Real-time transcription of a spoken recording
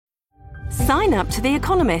Sign up to The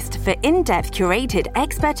Economist for in-depth curated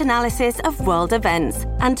expert analysis of world events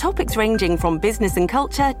and topics ranging from business and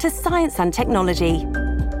culture to science and technology.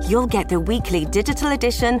 You'll get the weekly digital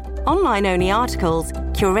edition, online-only articles,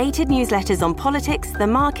 curated newsletters on politics, the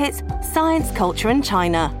markets, science, culture and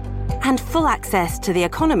China, and full access to The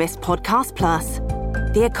Economist Podcast Plus.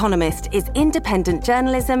 The Economist is independent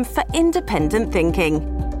journalism for independent thinking.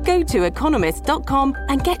 Go to economist.com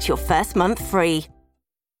and get your first month free.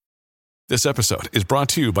 This episode is brought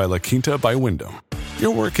to you by La Quinta by Wyndham.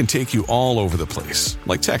 Your work can take you all over the place,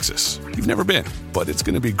 like Texas. You've never been, but it's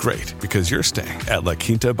going to be great because you're staying at La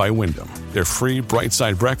Quinta by Wyndham. Their free Bright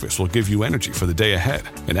Side breakfast will give you energy for the day ahead.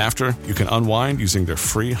 And after, you can unwind using their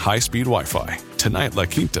free high-speed Wi-Fi. Tonight, La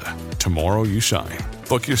Quinta. Tomorrow, you shine.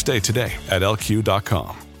 Book your stay today at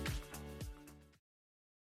LQ.com.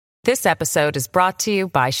 This episode is brought to you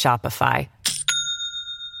by Shopify.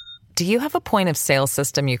 Do you have a point of sale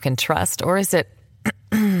system you can trust, or is it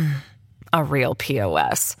a real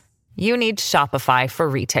POS? You need Shopify for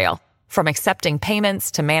retail. From accepting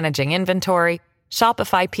payments to managing inventory,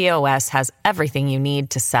 Shopify POS has everything you need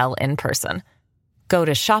to sell in person. Go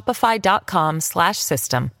to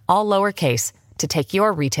shopify.com/system, all lowercase, to take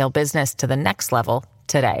your retail business to the next level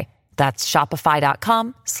today. That's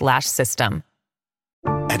shopify.com/system.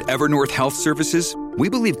 At Evernorth Health Services, we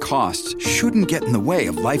believe costs shouldn't get in the way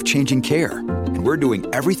of life-changing care, and we're doing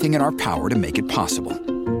everything in our power to make it possible.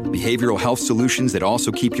 Behavioral health solutions that also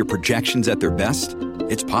keep your projections at their best?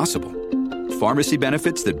 It's possible. Pharmacy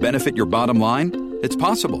benefits that benefit your bottom line? It's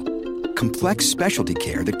possible. Complex specialty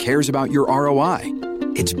care that cares about your ROI?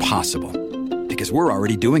 It's possible. Because we're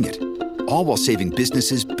already doing it. All while saving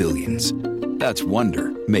businesses billions. That's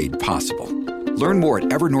Wonder made possible. Learn more at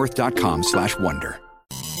evernorth.com/wonder.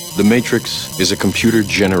 The Matrix is a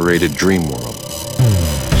computer-generated dream world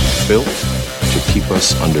built to keep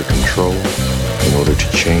us under control in order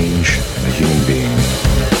to change a human being.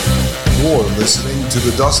 You're listening to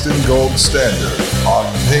the Dustin Gold Standard on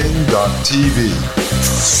Pain.tv.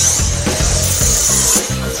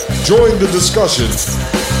 Join the discussion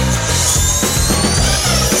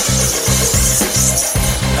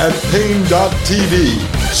at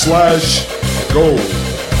Pain.tv/gold.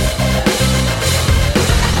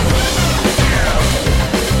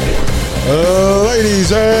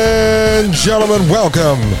 Ladies and gentlemen,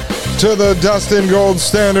 welcome to the Dustin Gold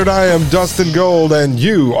Standard. I am Dustin Gold, and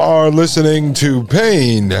you are listening to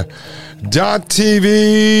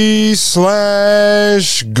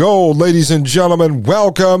Pain.tv/gold. Ladies and gentlemen,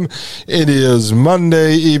 welcome. It is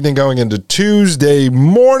Monday evening going into Tuesday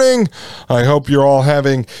morning. I hope you're all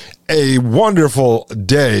having a wonderful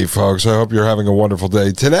day, folks. I hope you're having a wonderful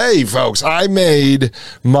day. Today, folks, I made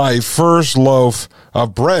my first loaf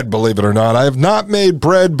of bread, believe it or not. I have not made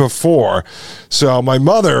bread before. So my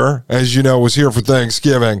mother, as you know, was here for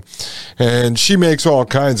Thanksgiving, and she makes all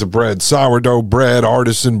kinds of bread, sourdough bread,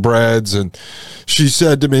 artisan breads, and she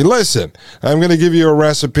said to me, listen, I'm going to give you a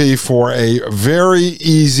recipe for a very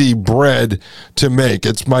easy bread to make.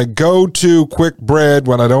 It's my go-to quick bread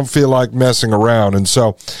when I don't feel like messing around. And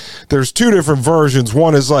so there's two different versions.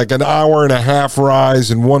 One is like an hour and a half rise,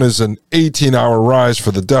 and one is an 18-hour rise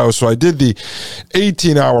for the dough. So I did the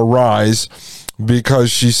 18-hour rise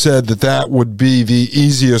because she said that that would be the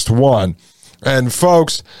easiest one. And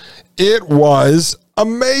folks, it was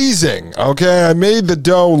amazing. Okay, I made the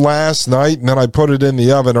dough last night, and then I put it in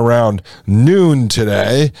the oven around noon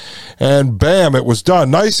today, and bam, it was done.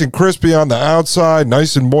 Nice and crispy on the outside,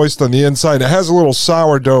 nice and moist on the inside. It has a little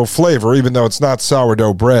sourdough flavor, even though it's not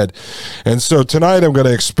sourdough bread. And so tonight I'm going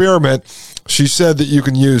to experiment. She said that you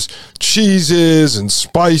can use cheeses and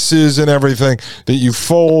spices and everything that you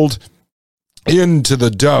fold into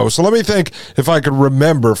the dough. So let me think if I could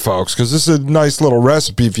remember, folks, because this is a nice little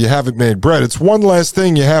recipe if you haven't made bread. It's one less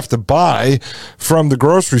thing you have to buy from the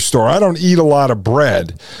grocery store. I don't eat a lot of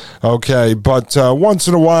bread, okay, but once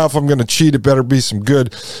in a while, if I'm going to cheat, it better be some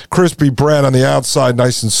good crispy bread on the outside,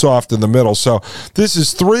 nice and soft in the middle. So this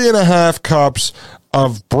is 3.5 cups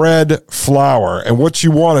of bread flour, and what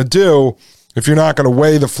you want to do, if you're not going to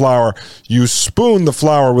weigh the flour, you spoon the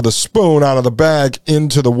flour with a spoon out of the bag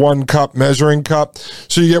into the 1 cup measuring cup.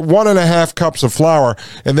 So you get 1.5 cups of flour,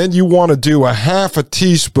 and then you want to do 1/2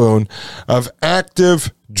 teaspoon of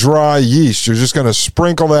active dry yeast. You're just going to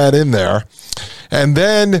sprinkle that in there. And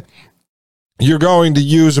then you're going to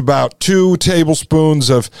use about 2 tablespoons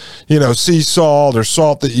of, sea salt or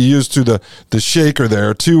salt that you use to the shaker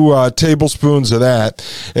there, 2 tablespoons of that.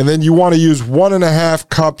 And then you want to use 1.5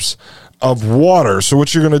 cups of water. So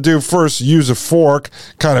what you're going to do first, use a fork,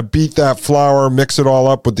 kind of beat that flour, mix it all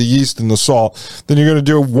up with the yeast and the salt. Then you're going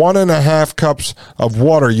to do 1.5 cups of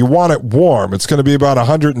water. You want it warm. It's going to be about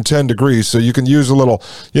 110 degrees. So you can use a little,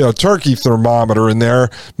 turkey thermometer in there.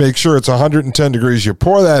 Make sure it's 110 degrees. You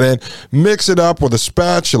pour that in, mix it up with a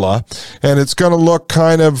spatula, and it's going to look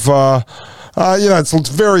kind of, it's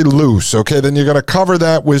very loose, okay? Then you're going to cover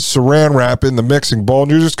that with saran wrap in the mixing bowl,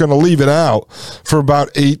 and you're just going to leave it out for about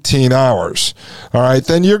 18 hours, all right?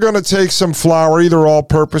 Then you're going to take some flour, either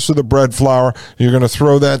all-purpose or the bread flour. You're going to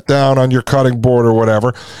throw that down on your cutting board or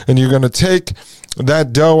whatever, and you're going to take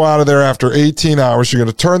that dough out of there after 18 hours. You're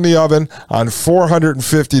going to turn the oven on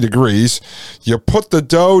 450 degrees. You put the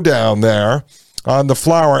dough down there on the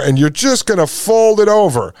flour, and you're just going to fold it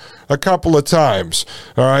over a couple of times.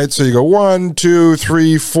 All right, so you go 1, 2,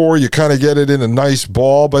 3, 4. You kind of get it in a nice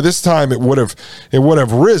ball. By this time, it would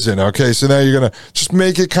have risen. Okay, so now you're going to just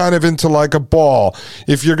make it kind of into like a ball.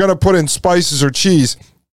 If you're going to put in spices or cheese,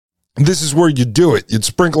 this is where you do it. You'd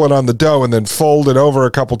sprinkle it on the dough and then fold it over a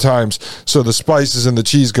couple times so the spices and the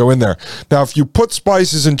cheese go in there. Now, if you put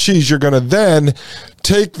spices and cheese, you're going to then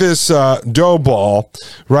take this dough ball,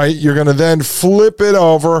 right? You're going to then flip it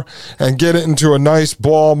over and get it into a nice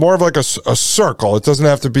ball, more of like a circle. It doesn't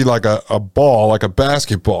have to be like a ball, like a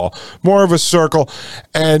basketball, more of a circle.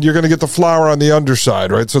 And you're going to get the flour on the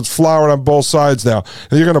underside, right? So it's floured on both sides now.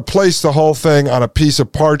 And you're going to place the whole thing on a piece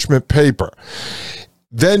of parchment paper.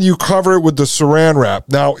 Then you cover it with the saran wrap.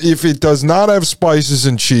 Now, if it does not have spices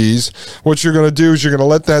and cheese, what you're going to do is you're going to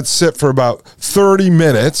let that sit for about 30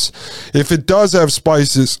 minutes. If it does have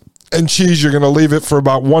spices and cheese, you're going to leave it for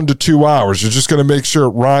about 1 to 2 hours. You're just going to make sure it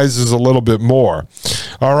rises a little bit more.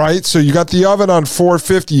 All right, so you got the oven on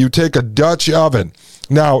 450. You take a Dutch oven.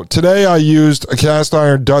 Now, today I used a cast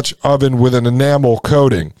iron Dutch oven with an enamel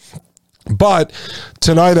coating. But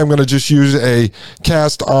tonight I'm going to just use a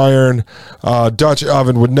cast iron Dutch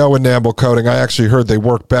oven with no enamel coating. I actually heard they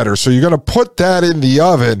work better. So you're going to put that in the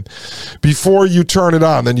oven before you turn it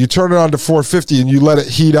on. Then you turn it on to 450 and you let it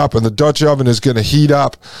heat up, and the Dutch oven is going to heat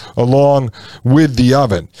up along with the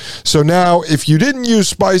oven. So now if you didn't use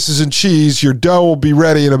spices and cheese, your dough will be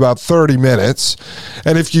ready in about 30 minutes.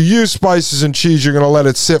 And if you use spices and cheese, you're going to let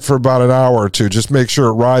it sit for about an hour or two. Just make sure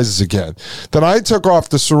it rises again. Then I took off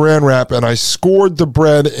the saran wrap and I scored the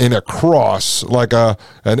bread in a cross, like an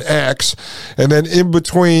X, and then in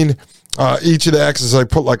between each of the X's, I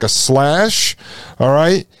put like a slash, all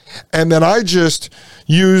right? And then I just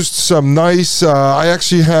used some nice, I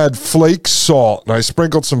actually had flake salt, and I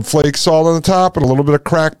sprinkled some flake salt on the top and a little bit of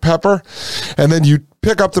cracked pepper, and then you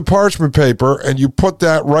pick up the parchment paper and you put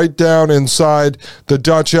that right down inside the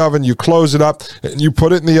Dutch oven. You close it up and you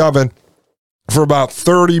put it in the oven for about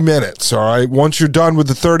 30 minutes, all right? Once you're done with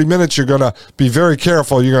the 30 minutes, you're going to be very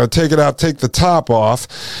careful. You're going to take it out, take the top off,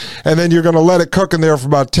 and then you're going to let it cook in there for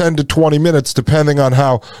about 10 to 20 minutes, depending on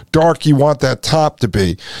how dark you want that top to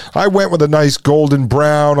be. I went with a nice golden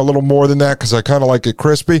brown, a little more than that, because I kind of like it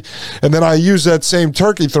crispy. And then I use that same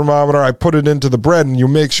turkey thermometer. I put it into the bread, and you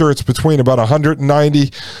make sure it's between about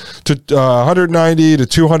 190 to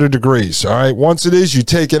 200 degrees, all right? Once it is, you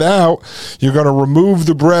take it out. You're going to remove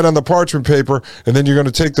the bread on the parchment paper, and then you're going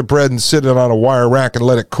to take the bread and sit it on a wire rack and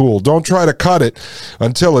let it cool. Don't try to cut it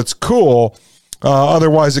until it's cool.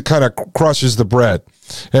 Otherwise, it kind of crushes the bread.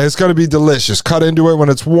 And it's going to be delicious. Cut into it when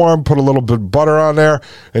it's warm, put a little bit of butter on there,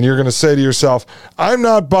 and you're going to say to yourself, I'm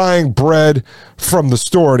not buying bread from the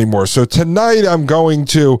store anymore. So tonight I'm going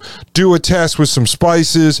to do a test with some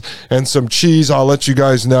spices and some cheese. I'll let you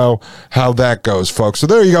guys know how that goes, folks. So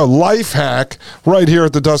there you go. Life hack right here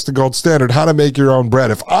at the Dustin Gold Standard, how to make your own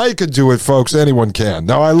bread. If I could do it, folks, anyone can.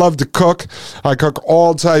 Now, I love to cook. I cook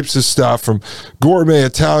all types of stuff, from gourmet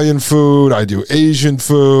Italian food. I do Asian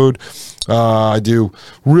food. I do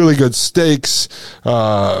really good steaks,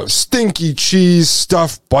 stinky cheese,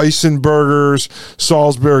 stuffed bison burgers,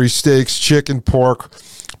 Salisbury steaks, chicken, pork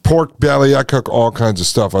belly. I cook all kinds of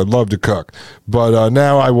stuff. I love to cook. But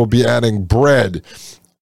now I will be adding bread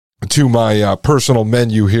to my personal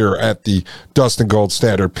menu here at the Dustin Gold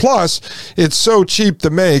Standard. Plus, it's so cheap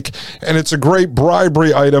to make, and it's a great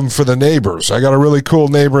bribery item for the neighbors. I got a really cool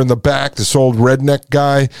neighbor in the back, this old redneck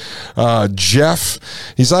guy, Jeff.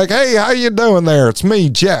 He's like, hey, how you doing there? It's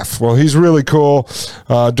me, Jeff. Well, he's really cool.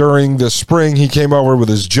 During the spring, he came over with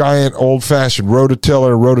his giant old-fashioned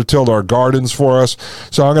rototiller our gardens for us.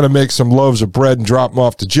 So I'm going to make some loaves of bread and drop them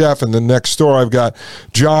off to Jeff. And then next door, I've got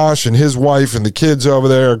Josh and his wife and the kids over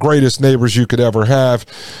there. Greatest neighbors you could ever have.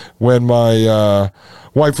 When my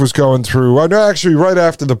wife was going through, actually right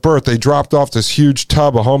after the birth, they dropped off this huge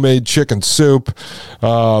tub of homemade chicken soup.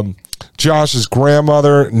 Josh's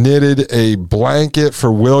grandmother knitted a blanket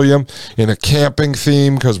for William in a camping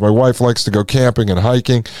theme because my wife likes to go camping and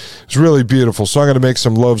hiking. It's really beautiful. So I'm going to make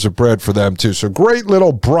some loaves of bread for them too. So great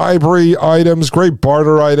little bribery items, great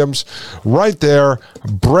barter items right there.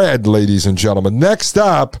 Bread, ladies and gentlemen. Next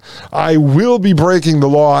up, I will be breaking the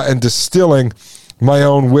law and distilling my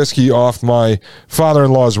own whiskey off my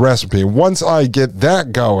father-in-law's recipe. Once I get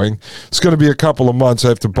that going, it's going to be a couple of months. I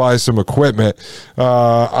have to buy some equipment.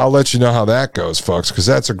 I'll let you know how that goes, folks, because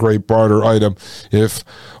that's a great barter item if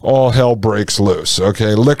all hell breaks loose.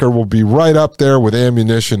 Okay, liquor will be right up there with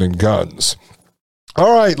ammunition and guns.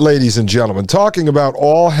 All right, ladies and gentlemen, talking about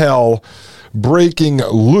all hell breaking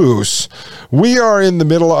loose, we are in the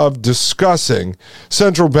middle of discussing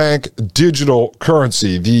central bank digital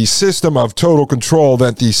currency, the system of total control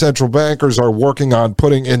that the central bankers are working on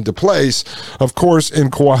putting into place, of course,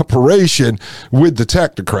 in cooperation with the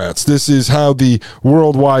technocrats. This is how the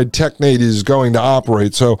worldwide technate is going to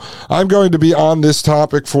operate. So I'm going to be on this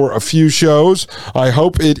topic for a few shows. I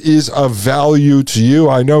hope it is of value to you.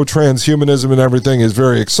 I know transhumanism and everything is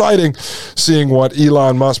very exciting, seeing what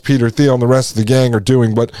Elon Musk, Peter Thiel, and the rest of the gang are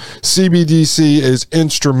doing, but CBDC is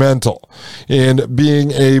instrumental in being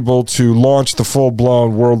able to launch the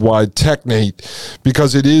full-blown worldwide technate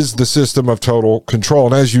because it is the system of total control.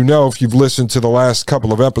 And as you know, if you've listened to the last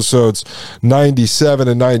couple of episodes, 97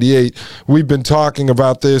 and 98, we've been talking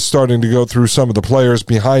about this, starting to go through some of the players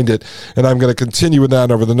behind it, and I'm going to continue with that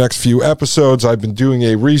over the next few episodes. I've been doing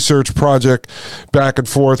a research project back and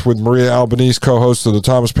forth with Maria Albanese, co-host of the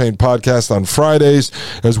Thomas Paine podcast on Fridays,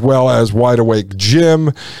 as well as Wide Awake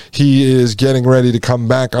Jim. He is getting ready to come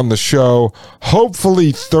back on the show.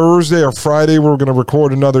 Hopefully Thursday or Friday, we're going to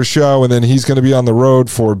record another show, and then he's going to be on the road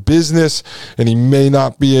for business, and he may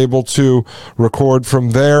not be able to record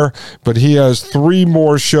from there, but he has 3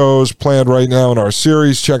 more shows planned right now in our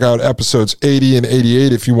series. Check out episodes 80 and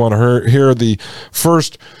 88 if you want to hear the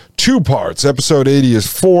first 2 parts. Episode 80 is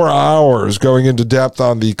 4 hours going into depth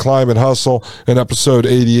on the climate hustle, and episode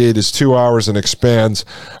 88 is 2 hours and expands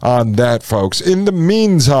on that, folks. In the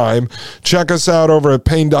meantime, check us out over at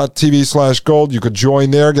pain.tv/gold. You could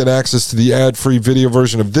join there, get access to the ad-free video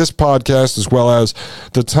version of this podcast, as well as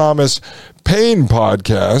the Thomas Paine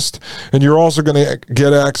podcast, and you're also going to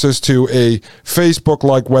get access to a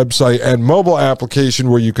Facebook-like website and mobile application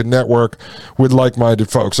where you can network with like-minded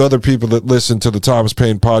folks, other people that listen to the Thomas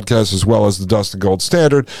Paine podcast as well as the Dust and Gold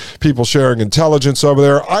Standard, people sharing intelligence over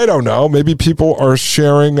there. I don't know, maybe people are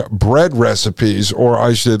sharing bread recipes, or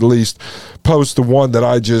I should at least post the one that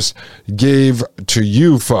I just gave to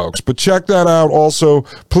you folks. But check that out. Also,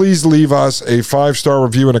 please leave us a 5-star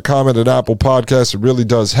review and a comment at Apple Podcasts. It really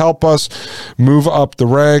does help us move up the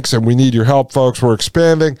ranks, and we need your help, folks. We're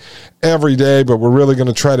expanding every day, but we're really going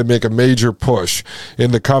to try to make a major push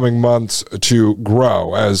in the coming months to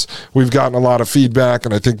grow, as we've gotten a lot of feedback,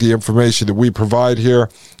 and I think the information that we provide here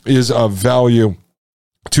is of value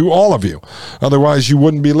to all of you. Otherwise, you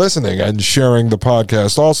wouldn't be listening and sharing the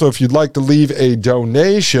podcast. Also, if you'd like to leave a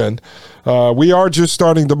donation, we are just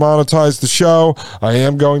starting to monetize the show. I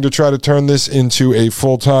am going to try to turn this into a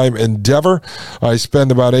full-time endeavor. I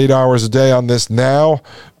spend about 8 hours a day on this now,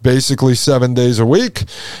 basically 7 days a week.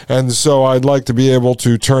 And so I'd like to be able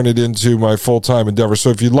to turn it into my full-time endeavor.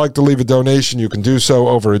 So if you'd like to leave a donation, you can do so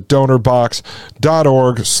over at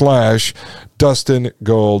donorbox.org/Dustin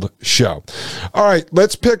Gold Show. All right,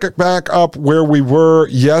 let's pick it back up where we were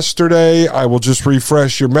yesterday. I will just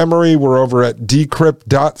refresh your memory. We're over at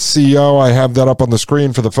decrypt.co. I have that up on the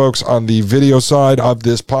screen for the folks on the video side of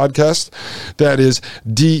this podcast. That is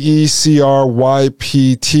decrypt.co,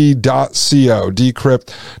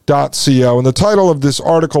 decrypt.co. And the title of this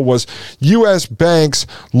article was U.S. Banks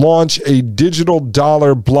Launch a Digital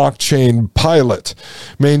Dollar Blockchain Pilot.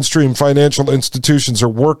 Mainstream financial institutions are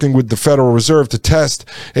working with the Federal Reserve to test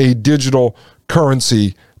a digital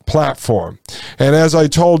currency platform. And as I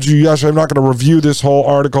told you yesterday, I'm not going to review this whole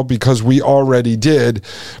article because we already did,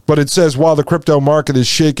 but it says, while the crypto market is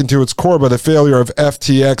shaken to its core by the failure of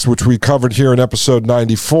FTX, which we covered here in episode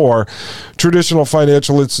 94, traditional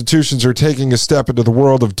financial institutions are taking a step into the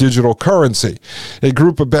world of digital currency. A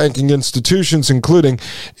group of banking institutions, including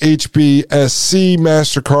HSBC,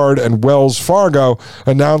 MasterCard, and Wells Fargo,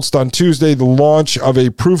 announced on Tuesday the launch of a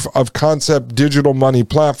proof-of-concept digital money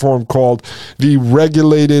platform called the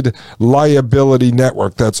Regulated Liability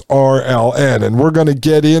Network. That's RLN. And we're going to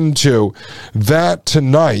get into that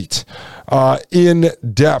tonight in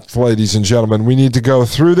depth, ladies and gentlemen. We need to go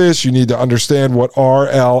through this. You need to understand what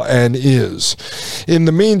RLN is. In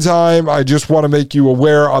the meantime, I just want to make you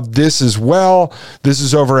aware of this as well. This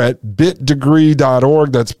is over at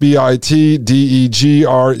bitdegree.org. That's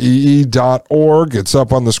bitdegree.org. It's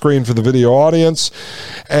up on the screen for the video audience.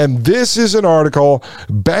 And this is an article,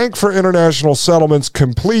 Bank for International Settlements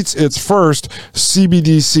completes its first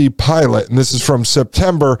CBDC pilot. And this is from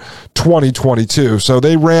September 2022. So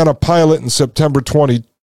they ran a pilot in September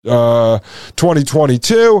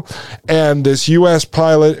 2022, and this U.S.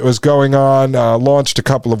 pilot was going on, launched a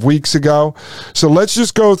couple of weeks ago. So let's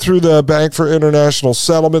just go through the Bank for International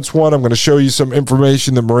Settlements one. I'm going to show you some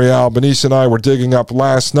information that Maria Albanese and I were digging up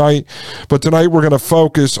last night, but tonight we're going to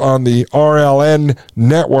focus on the RLN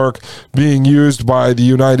network being used by the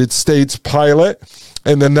United States pilot,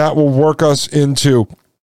 and then that will work us into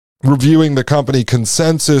reviewing the company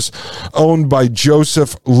Consensus, owned by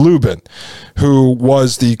Joseph Lubin, who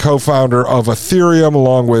was the co-founder of Ethereum,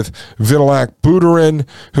 along with Vitalik Buterin,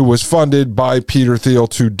 who was funded by Peter Thiel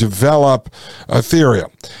to develop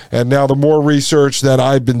Ethereum. And now the more research that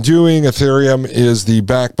I've been doing, Ethereum is the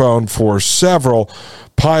backbone for several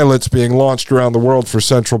pilots being launched around the world for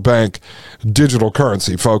central bank digital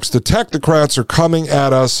currency. Folks, the technocrats are coming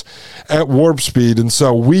at us at warp speed, and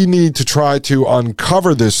so we need to try to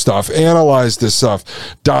uncover this stuff, analyze this stuff,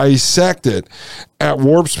 dissect it at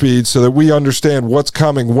warp speed so that we understand what's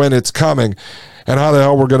coming, when it's coming, and how the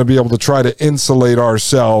hell we're going to be able to try to insulate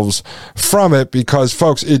ourselves from it, because,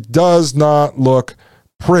 folks, it does not look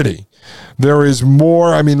pretty. There is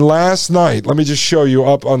more. I mean, last night, let me just show you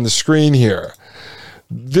up on the screen here.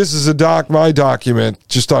 This is my document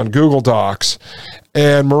just on Google Docs,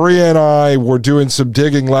 and Maria and I were doing some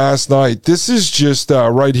digging last night. This is just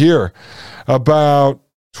right here, about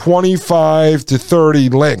 25 to 30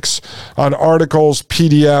 links on articles,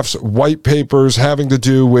 PDFs, white papers having to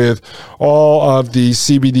do with all of the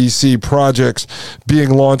CBDC projects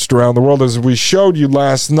being launched around the world. As we showed you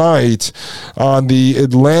last night on the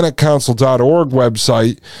AtlanticCouncil.org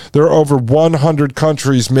website, there are over 100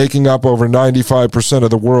 countries making up over 95%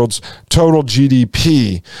 of the world's total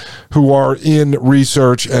GDP who are in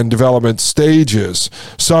research and development stages,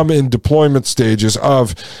 some in deployment stages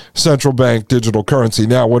of central bank digital currency.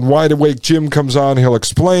 Now, when Wide Awake Jim comes on, he'll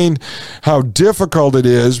explain how difficult it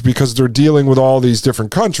is because they're dealing with all these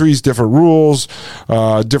different countries, different rules,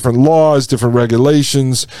 different laws, different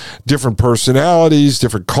regulations, different personalities,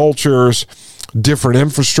 different cultures, different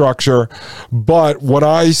infrastructure. But what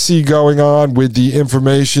I see going on with the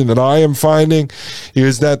information that I am finding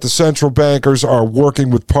is that the central bankers are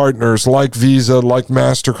working with partners like Visa, like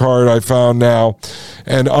MasterCard, I found now,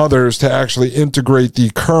 and others to actually integrate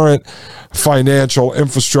the current financial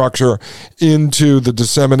infrastructure into the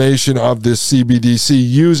dissemination of this CBDC,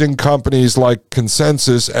 using companies like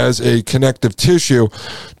Consensus as a connective tissue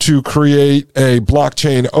to create a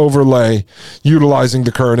blockchain overlay utilizing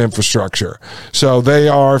the current infrastructure. So they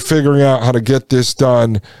are figuring out how to get this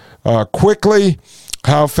done quickly.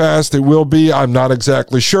 How fast it will be, I'm not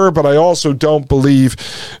exactly sure, but I also don't believe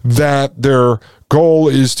that their goal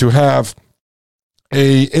is to have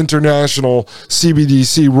a international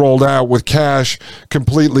CBDC rolled out with cash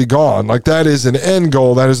completely gone. Like, that is an end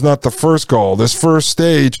goal. That is not the first goal. This first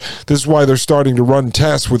stage, this is why they're starting to run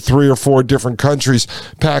tests with 3 or 4 different countries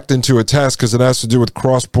packed into a test, because it has to do with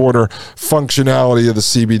cross-border functionality of the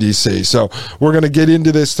CBDC. So we're going to get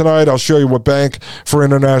into this tonight. I'll show you what Bank for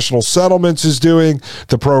International Settlements is doing,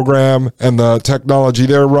 the program and the technology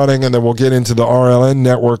they're running, and then we'll get into the RLN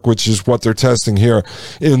network, which is what they're testing here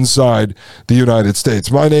inside the United States.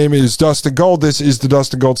 My name is Dustin Gold. This is the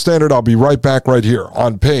Dustin Gold Standard. I'll be right back right here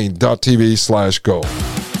on Paine.tv/gold.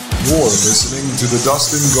 You're listening to the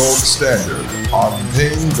Dustin Gold Standard on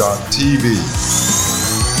Paine.tv.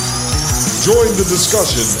 Join the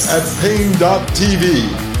discussion at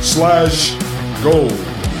Paine.tv/gold.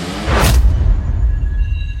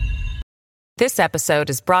 This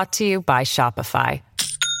episode is brought to you by Shopify.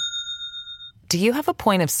 Do you have a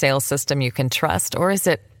point of sale system you can trust, or is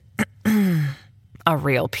it a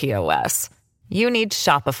real POS? You need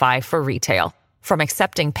Shopify for retail. From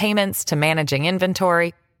accepting payments to managing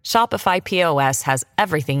inventory, Shopify POS has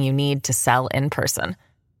everything you need to sell in person.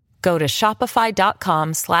 Go to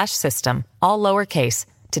shopify.com/system, all lowercase,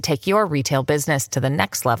 to take your retail business to the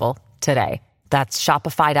next level today. That's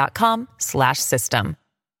shopify.com/system.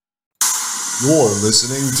 You're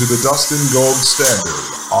listening to the Dustin Gold Standard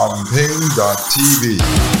on Paine.tv.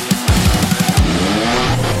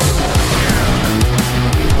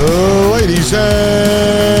 Ladies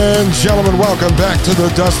and gentlemen, welcome back to the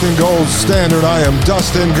Dustin Gold Standard. I am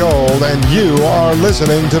Dustin Gold, and you are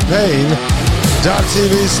listening to Pain.tv/gold.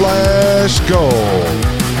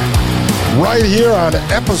 Right here on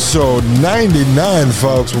episode 99,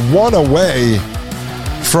 folks. One away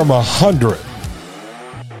from 100.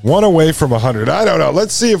 One away from 100. I don't know.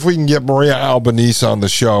 Let's see if we can get Maria Albanese on the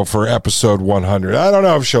show for episode 100. I don't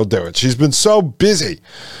know if she'll do it. She's been so busy.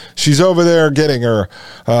 She's over there getting her,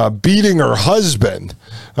 beating her husband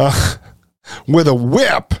with a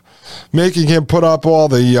whip, making him put up all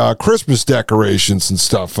the Christmas decorations and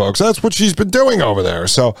stuff, folks. That's what she's been doing over there.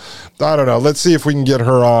 So, I don't know. Let's see if we can get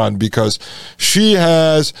her on, because she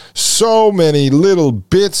has so many little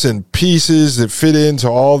bits and pieces that fit into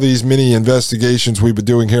all these mini investigations we've been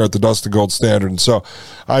doing here at the Dustin Gold Standard. And so,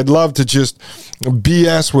 I'd love to just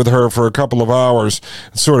BS with her for a couple of hours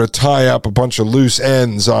and sort of tie up a bunch of loose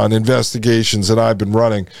ends on investigations that I've been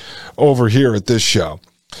running over here at this show.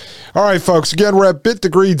 All right, folks, again, we're at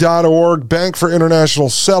bitdegree.org. Bank for International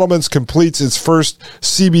Settlements completes its first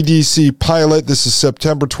CBDC pilot. This is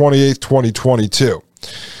September 28th, 2022. It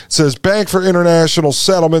says Bank for International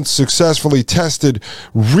Settlements successfully tested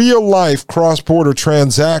real-life cross-border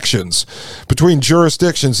transactions between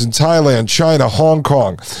jurisdictions in Thailand, China, Hong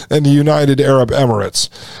Kong, and the United Arab Emirates.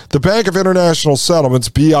 The Bank of International Settlements,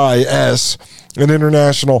 BIS, an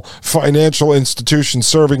international financial institution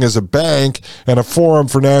serving as a bank and a forum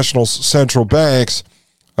for national central banks,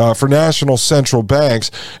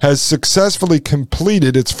 has successfully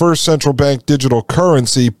completed its first central bank digital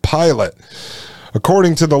currency pilot.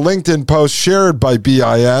 According to the LinkedIn post shared by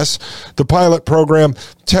BIS, the pilot program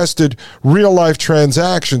tested real-life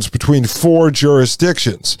transactions between 4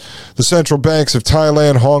 jurisdictions: the central banks of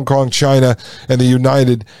Thailand, Hong Kong, China, and the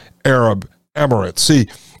United Arab Emirates. See,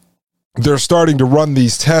 they're starting to run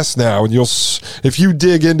these tests now, and if you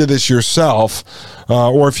dig into this yourself,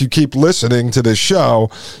 or if you keep listening to this show,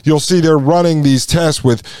 you'll see they're running these tests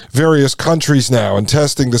with various countries now and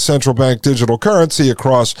testing the central bank digital currency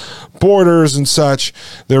across borders and such.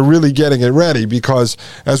 They're really getting it ready because,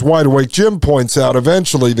 as Wide Awake Jim points out,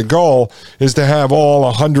 eventually the goal is to have all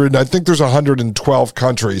 100, I think there's 112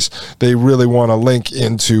 countries they really want to link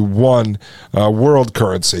into one world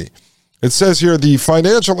currency. It says here, the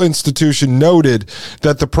financial institution noted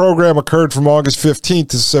that the program occurred from August 15th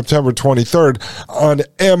to September 23rd on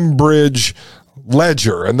mBridge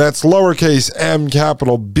Ledger, and that's lowercase m,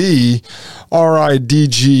 capital B,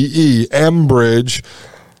 RIDGE, mBridge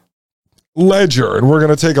Ledger, and we're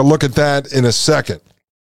going to take a look at that in a second.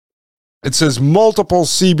 It says multiple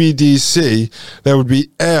CBDC, that would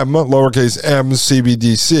be M, lowercase m,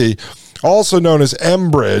 CBDC, also known as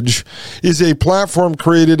mBridge, is a platform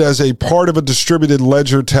created as a part of a distributed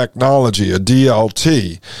ledger technology, a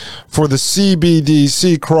DLT, for the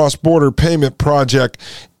CBDC cross-border payment project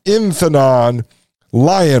Inthanon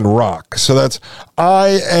Lion Rock. So that's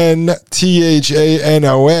INTHANON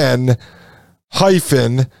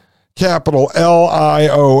hyphen capital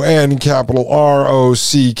LION capital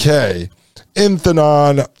ROCK.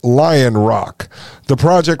 Inthanon Lion Rock. The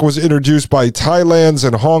project was introduced by Thailand's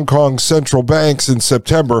and Hong Kong's central banks in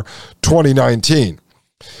September 2019.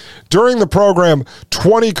 During the program,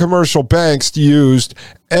 20 commercial banks used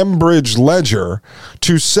mBridge Ledger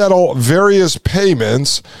to settle various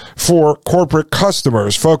payments for corporate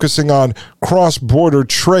customers, focusing on cross-border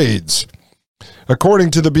trades.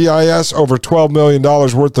 According to the BIS, over $12 million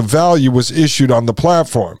worth of value was issued on the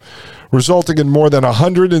platform, resulting in more than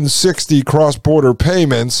 160 cross-border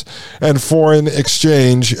payments and foreign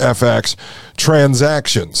exchange FX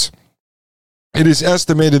transactions. It is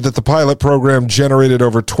estimated that the pilot program generated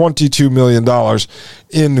over $22 million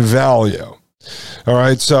in value. All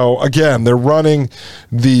right, so again, they're running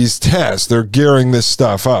these tests. They're gearing this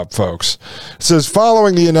stuff up, folks. It says,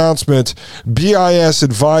 following the announcement, BIS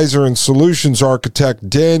advisor and solutions architect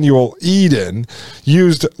Daniel Eden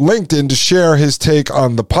used LinkedIn to share his take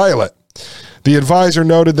on the pilot. The advisor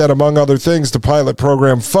noted that, among other things, the pilot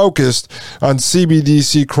program focused on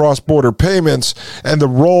CBDC cross-border payments and the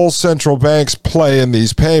role central banks play in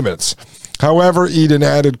these payments. However, Eden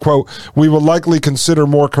added, quote, "We will likely consider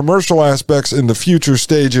more commercial aspects in the future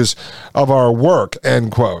stages of our work,"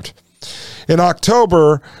 end quote. In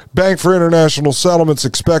October, Bank for International Settlements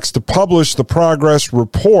expects to publish the progress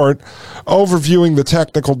report overviewing the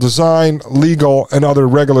technical design, legal, and other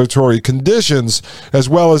regulatory conditions, as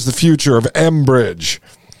well as the future of mBridge.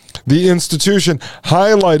 The institution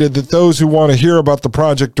highlighted that those who want to hear about the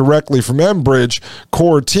project directly from mBridge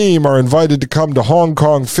core team are invited to come to Hong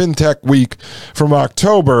Kong FinTech Week from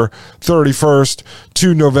October 31st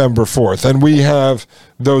to November 4th. And we have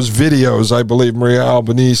those videos. I believe Maria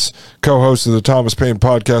Albanese, co-host of the Thomas Paine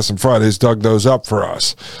podcast on Fridays, dug those up for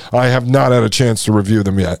us. I have not had a chance to review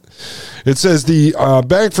them yet. It says the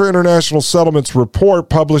Bank for International Settlements report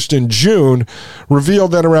published in June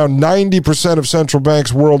revealed that around 90% of central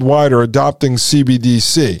banks worldwide are adopting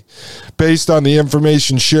CBDC. Based on the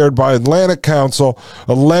information shared by Atlantic Council,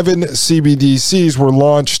 11 CBDCs were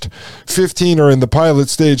launched, 15 are in the pilot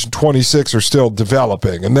stage, and 26 are still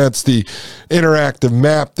developing. And that's the interactive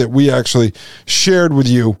map that we actually shared with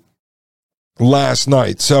you last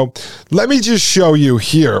night. So let me just show you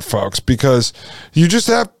here, folks, because you just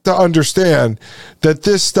have to understand that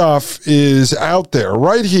this stuff is out there.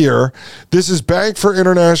 Right here, this is Bank for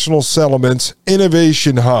International Settlements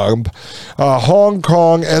Innovation Hub, Hong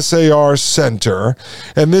Kong SAR Center,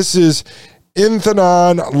 and this is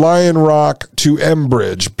Inthenon Lion Rock to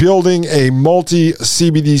Mbridge, building a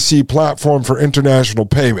multi-CBDC platform for international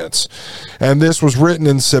payments. And this was written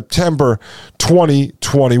in September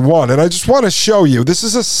 2021. And I just want to show you, this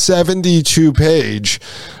is a 72-page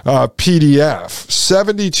PDF.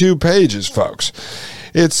 72 pages, folks.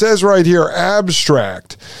 It says right here,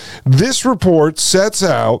 abstract. This report sets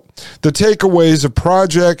out the takeaways of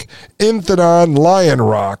Project Inthenon Lion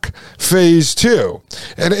Rock Phase 2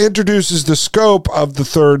 and introduces the scope of the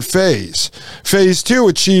third phase. Phase 2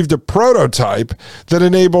 achieved a prototype that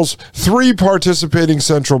enables 3 participating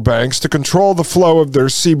central banks to control the flow of their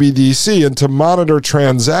CBDC and to monitor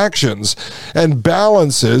transactions and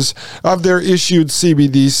balances of their issued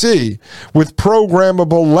CBDC with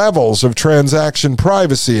programmable levels of transaction privacy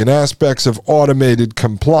and aspects of automated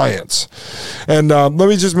compliance. And let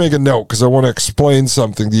me just make a note because I want to explain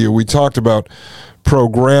something to you. We talked about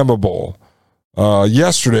programmable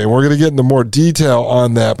yesterday, and we're going to get into more detail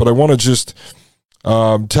on that, but I want to just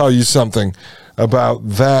tell you something about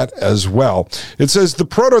that as well. It says the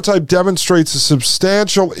prototype demonstrates a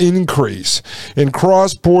substantial increase in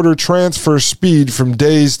cross-border transfer speed from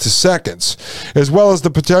days to seconds, as well as the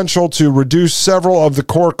potential to reduce several of the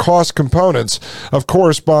core cost components of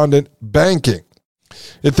correspondent banking.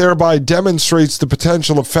 It thereby demonstrates the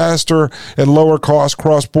potential of faster and lower cost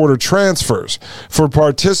cross-border transfers for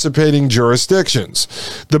participating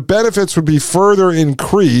jurisdictions. The benefits would be further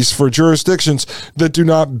increased for jurisdictions that do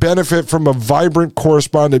not benefit from a vibrant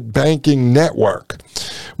correspondent banking network.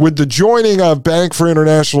 With the joining of Bank for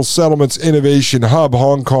International Settlements Innovation Hub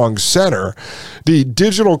Hong Kong Center, the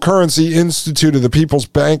Digital Currency Institute of the People's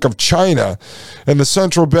Bank of China, and the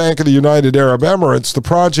Central Bank of the United Arab Emirates, the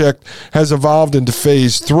project has evolved into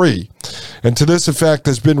Phase 3, and to this effect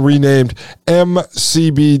has been renamed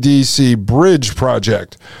MCBDC Bridge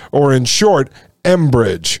Project, or in short,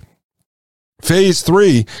 MBridge. Phase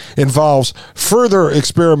 3 involves further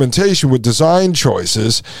experimentation with design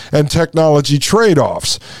choices and technology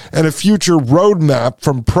trade-offs, and a future roadmap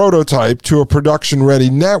from prototype to a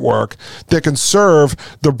production-ready network that can serve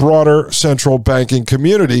the broader central banking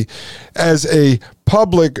community as a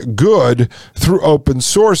public good through open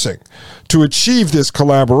sourcing. To achieve this,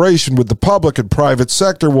 collaboration with the public and private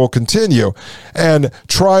sector will continue, and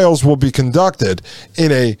trials will be conducted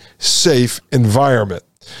in a safe environment.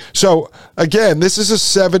 So, again, this is a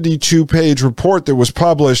 72-page report that was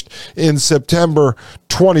published in September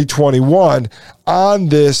 2021 on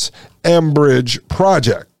this MBridge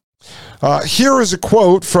project. Here is a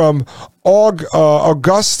quote from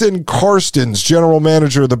Augustin Karstens, general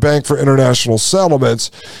manager of the Bank for International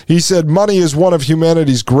Settlements. He said, "Money is one of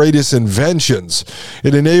humanity's greatest inventions.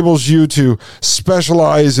 It enables you to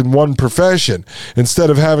specialize in one profession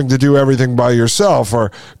instead of having to do everything by yourself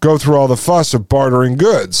or go through all the fuss of bartering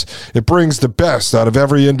goods. It brings the best out of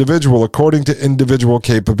every individual according to individual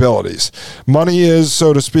capabilities. Money is,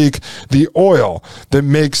 so to speak, the oil that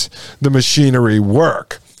makes the machinery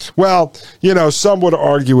work." Well, you know, some would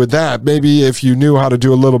argue with that. Maybe if you knew how to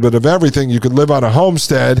do a little bit of everything, you could live on a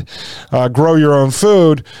homestead, grow your own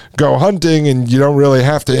food, go hunting, and you don't really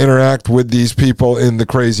have to interact with these people in the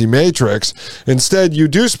crazy matrix. Instead, you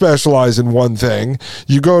do specialize in one thing.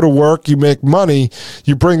 You go to work, you make money,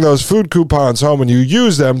 you bring those food coupons home, and you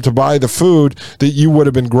use them to buy the food that you would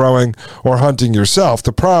have been growing or hunting yourself.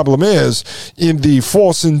 The problem is, in the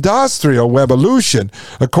fourth industrial revolution,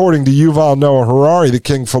 according to Yuval Noah Harari, the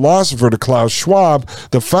king philosopher, to Klaus Schwab,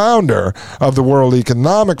 the founder of the World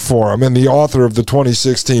Economic Forum and the author of the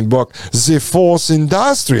 2016 book, The Fourth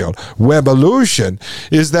Industrial Revolution,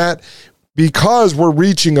 is that because we're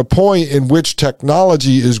reaching a point in which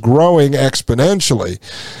technology is growing exponentially,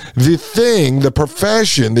 the thing, the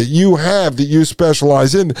profession that you have, that you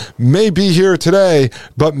specialize in, may be here today,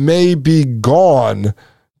 but may be gone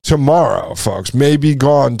tomorrow, folks. May be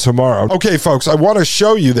gone tomorrow. Okay, folks, I want to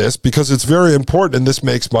show you this because it's very important, and this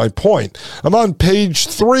makes my point. I'm on page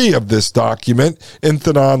 3 of this document,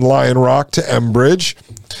 Inthenon Lion Rock to Enbridge,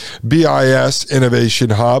 BIS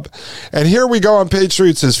Innovation Hub. And here we go on page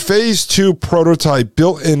 3. It says, Phase 2 prototype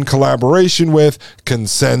built in collaboration with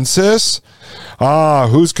Consensus.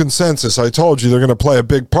 Who's Consensus? I told you they're going to play a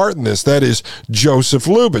big part in this. That is Joseph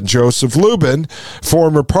Lubin. Joseph Lubin,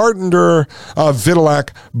 former partner of Vitalik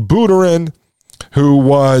Buterin, who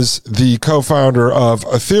was the co-founder of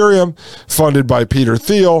Ethereum, funded by Peter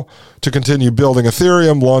Thiel to continue building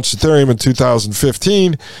Ethereum, launched Ethereum in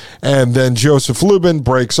 2015, and then Joseph Lubin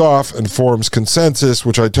breaks off and forms Consensus,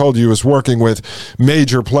 which I told you is working with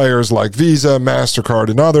major players like Visa, MasterCard,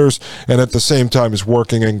 and others, and at the same time is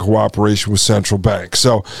working in cooperation with central banks.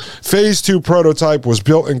 So Phase 2 prototype was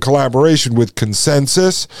built in collaboration with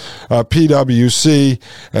Consensus, PwC,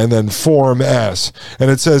 and then Form S. And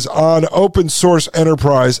it says on open source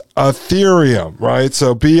enterprise Ethereum, right?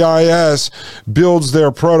 So BIS builds their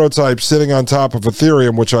prototype sitting on top of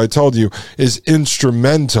Ethereum, which I told you is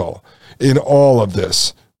instrumental in all of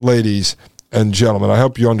this, ladies and gentlemen. I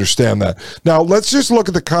hope you understand that. Now, let's just look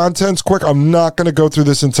at the contents quick. I'm not going to go through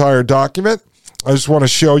this entire document. I just want to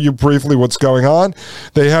show you briefly what's going on.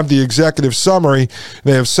 They have the executive summary.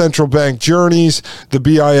 They have central bank journeys, the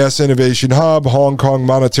BIS Innovation Hub, Hong Kong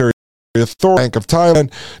Monetary Authority, Bank of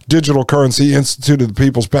Thailand, Digital Currency Institute of the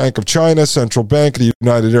People's Bank of China, Central Bank of the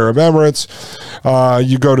United Arab Emirates.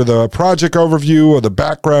 You go to the project overview of the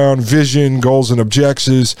background, vision, goals and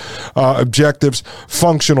objectives,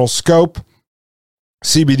 functional scope,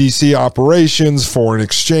 CBDC operations, foreign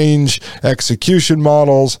exchange, execution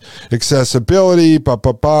models, accessibility,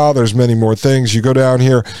 there's many more things. You go down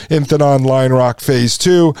here, Inthenon Lion Rock Phase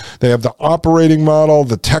 2. They have the operating model,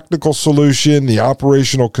 the technical solution, the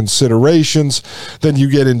operational considerations. Then you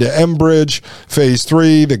get into Enbridge Phase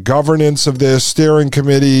 3, the governance of this, steering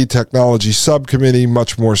committee, technology subcommittee,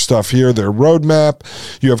 much more stuff here. Their roadmap.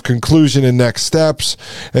 You have conclusion and next steps.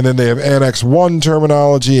 And then they have Annex 1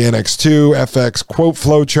 terminology, Annex 2, FX quote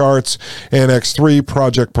flow charts, Annex 3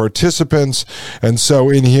 project participants. And so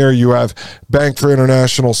in here you have Bank for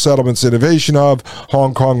International Settlements Innovation Hub,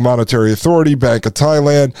 Hong Kong Monetary Authority, Bank of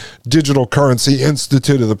Thailand, Digital Currency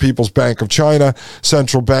Institute of the People's Bank of China,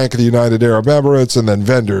 Central Bank of the United Arab Emirates, and then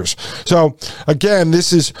vendors. So again,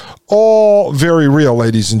 this is all very real,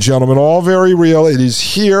 ladies and gentlemen, all very real. It is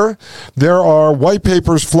here. There are white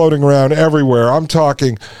papers floating around everywhere. I'm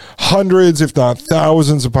talking hundreds, if not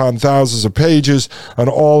thousands upon thousands of pages on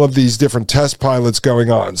all of these different test pilots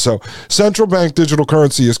going on. So central bank digital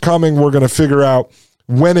currency is coming. We're going to figure out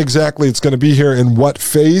when exactly it's going to be here in what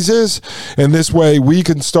phases. And this way we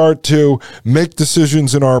can start to make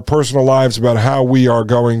decisions in our personal lives about how we are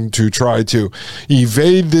going to try to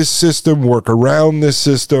evade this system, work around this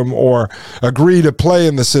system, or agree to play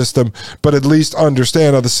in the system, but at least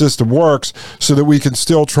understand how the system works so that we can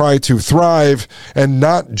still try to thrive and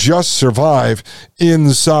not just survive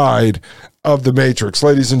inside of the Matrix.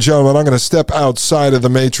 Ladies and gentlemen, I'm going to step outside of the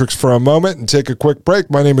Matrix for a moment and take a quick break.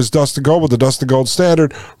 My name is Dustin Gold with the Dustin Gold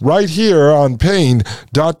Standard right here on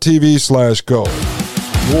Paine.tv/gold.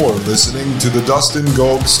 You're listening to the Dustin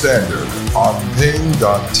Gold Standard on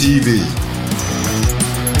Paine.tv.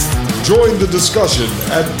 Join the discussion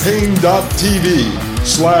at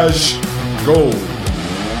Paine.tv/gold.